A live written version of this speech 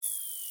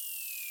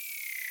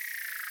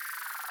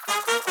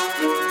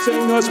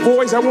Saying to us,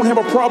 boys, I won't have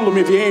a problem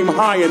if you aim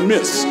high and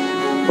miss,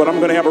 but I'm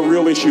going to have a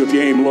real issue if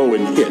you aim low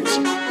and hit.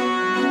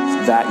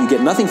 That you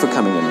get nothing for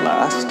coming in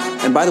last,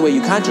 and by the way,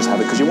 you can't just have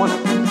it because you want it.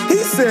 He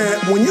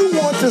said, when you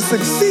want to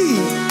succeed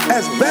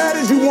as bad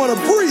as you want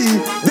to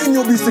breathe, then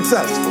you'll be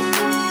successful.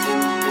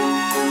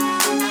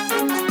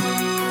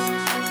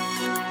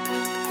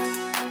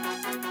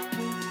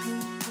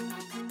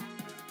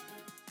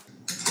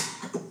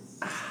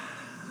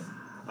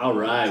 All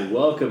right,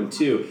 welcome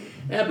to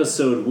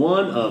episode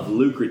 1 of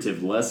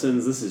Lucrative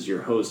Lessons. This is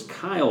your host,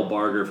 Kyle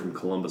Barger from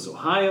Columbus,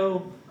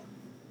 Ohio.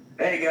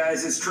 Hey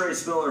guys, it's Trey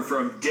Spiller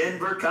from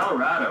Denver,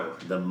 Colorado.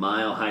 The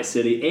Mile High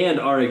City, and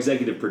our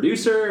executive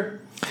producer,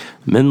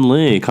 Min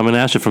Lee, coming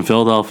at you from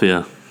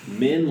Philadelphia.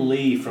 Min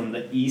Lee from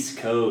the East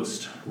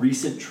Coast,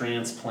 recent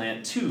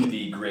transplant to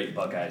the Great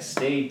Buckeye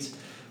State.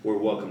 We're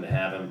welcome to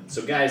have him.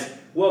 So guys,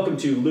 welcome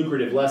to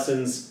Lucrative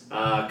Lessons.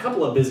 A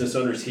couple of business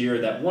owners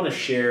here that want to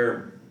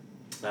share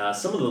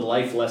some of the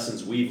life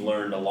lessons we've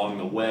learned along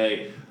the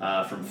way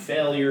from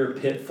failure,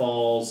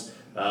 pitfalls,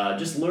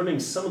 just learning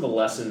some of the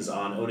lessons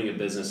on owning a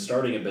business,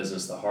 starting a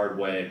business the hard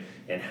way,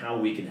 and how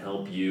we can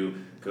help you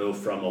go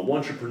from a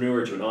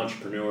entrepreneur to an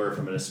entrepreneur,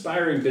 from an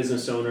aspiring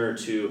business owner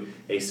to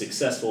a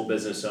successful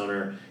business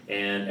owner,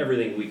 and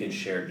everything we can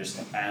share just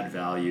to add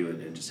value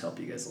and just help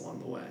you guys along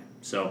the way.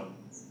 So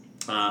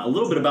a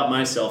little bit about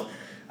myself.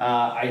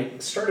 I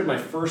started my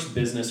first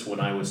business when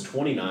I was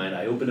 29.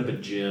 I opened up a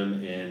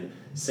gym in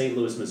St.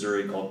 Louis,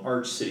 Missouri called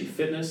Arch City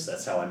Fitness.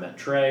 That's how I met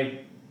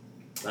Trey.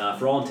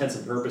 For all intents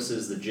and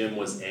purposes, the gym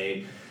was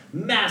a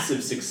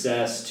massive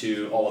success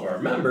to all of our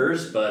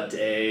members, but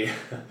a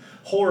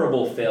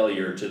horrible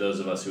failure to those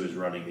of us who was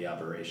running the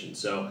operation.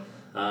 So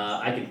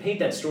I can paint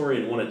that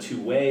story in one of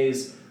two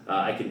ways.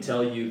 I can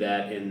tell you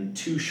that in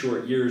 2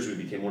 short years, we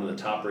became one of the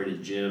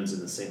top-rated gyms in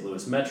the St.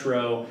 Louis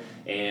Metro,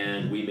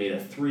 and we made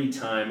a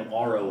 3-time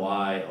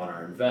ROI on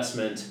our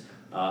investment.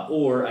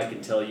 Or I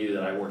can tell you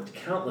that I worked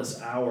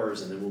countless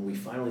hours, and then when we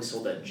finally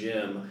sold that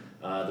gym,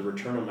 the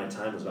return on my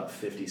time was about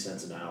 50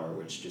 cents an hour,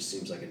 which just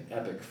seems like an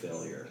epic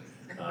failure.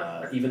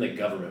 Even the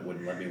government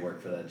wouldn't let me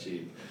work for that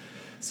cheap.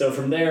 So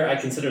from there, I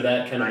consider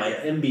that kind of my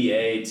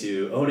MBA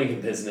to owning a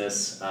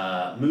business.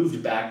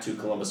 Moved back to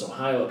Columbus,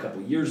 Ohio a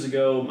couple years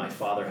ago. My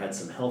father had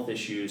some health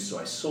issues, so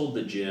I sold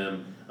the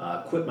gym,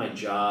 quit my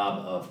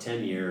job of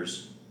 10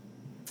 years,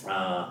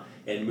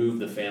 and moved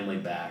the family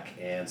back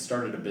and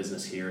started a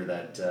business here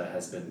that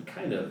has been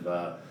kind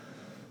of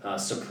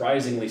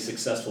surprisingly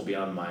successful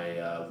beyond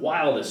my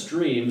wildest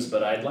dreams,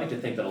 but I'd like to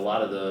think that a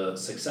lot of the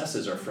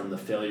successes are from the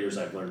failures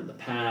I've learned in the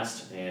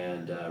past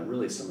and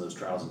really some of those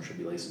trials and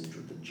tribulations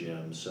with the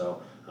gym.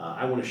 So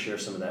I want to share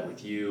some of that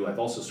with you. I've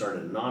also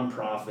started a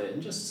nonprofit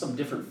and just some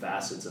different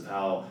facets of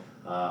how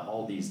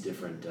all these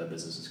different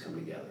businesses come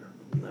together.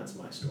 And that's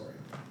my story.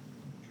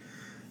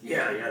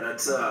 Yeah,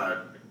 that's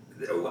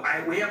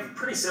we have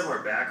pretty similar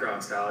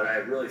backgrounds, Kyle, and I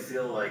really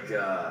feel like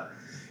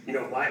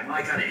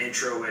my kind of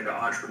intro into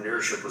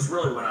entrepreneurship was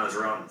really when I was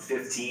around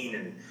 15,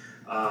 and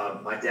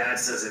my dad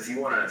says, if you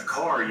want a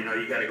car, you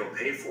got to go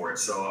pay for it.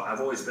 So I've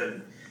always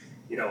been,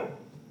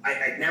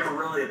 I never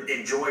really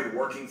enjoyed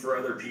working for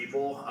other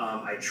people.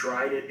 I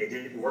tried it. It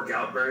didn't work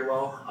out very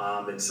well.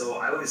 And so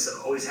I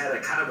always had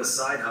a kind of a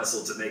side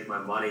hustle to make my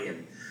money.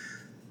 And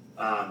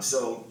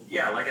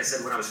like I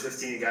said, when I was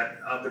 15, I got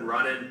up and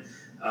running,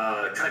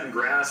 cutting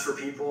grass for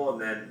people,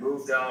 and then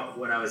moved out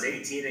when I was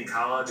 18 in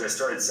college. I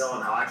started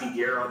selling hockey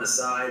gear on the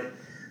side.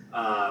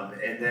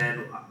 And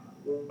then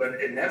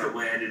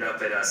inevitably I ended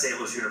up at St.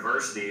 Louis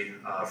University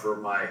for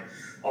my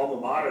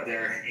alma mater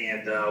there,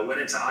 and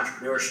went into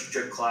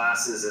entrepreneurship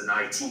classes and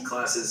IT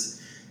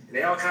classes. And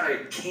they all kind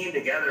of came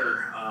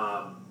together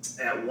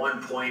at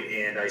one point,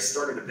 and I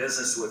started a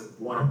business with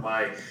one of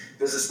my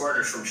business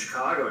partners from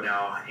Chicago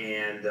now,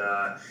 and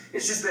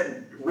it's just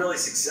been really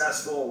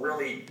successful,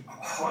 really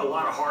a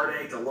lot of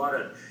heartache, a lot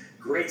of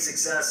great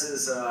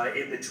successes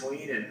in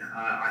between, and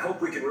I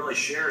hope we can really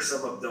share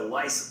some of the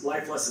life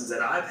lessons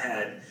that I've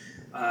had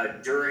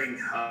during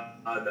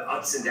the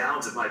ups and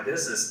downs of my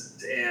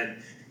business,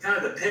 and kind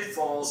of the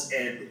pitfalls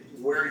and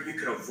where you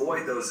can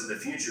avoid those in the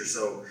future.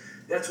 So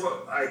that's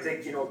what I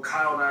think,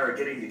 Kyle and I are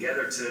getting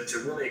together to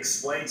really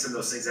explain some of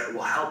those things that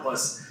will help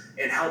us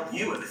and help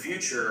you in the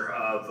future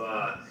of,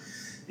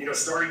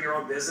 starting your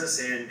own business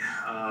and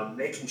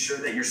making sure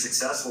that you're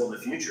successful in the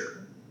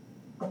future.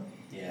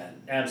 Yeah,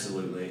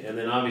 absolutely. And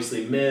then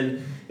obviously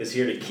Min is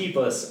here to keep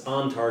us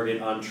on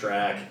target, on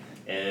track,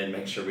 and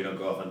make sure we don't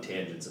go off on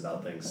tangents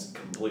about things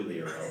completely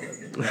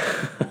irrelevant. We're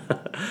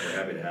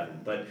happy to have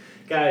him. But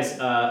guys,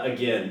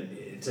 again,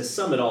 to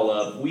sum it all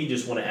up, we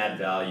just want to add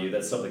value.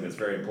 That's something that's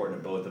very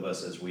important to both of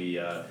us as we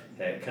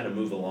kind of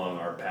move along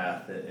our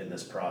path in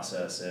this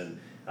process. And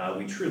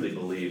we truly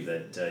believe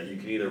that you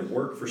can either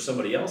work for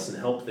somebody else and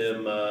help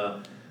them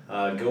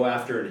go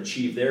after and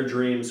achieve their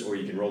dreams, or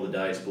you can roll the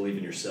dice, believe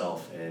in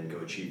yourself, and go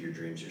achieve your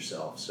dreams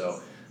yourself.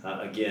 So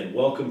again,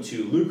 welcome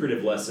to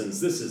Lucrative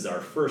Lessons. This is our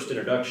first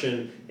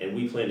introduction, and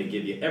we plan to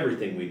give you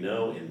everything we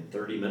know in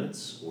 30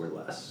 minutes or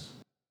less.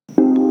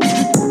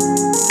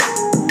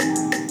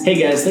 Hey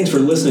guys, thanks for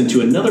listening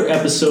to another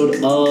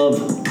episode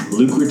of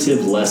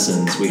Lucrative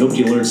Lessons. We hope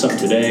you learned something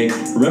today.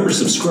 Remember to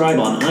subscribe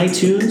on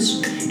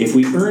iTunes. If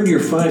we earned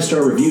your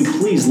 5-star review,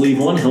 please leave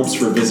one. Helps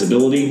for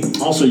visibility.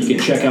 Also, you can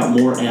check out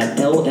more at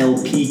llpcast.com.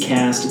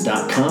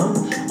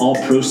 All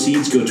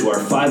proceeds go to our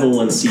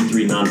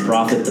 501c3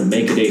 nonprofit, the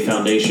Make a Day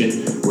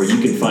Foundation, where you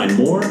can find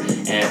more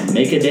at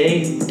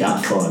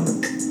makeaday.fun.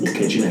 We'll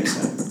catch you next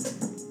time.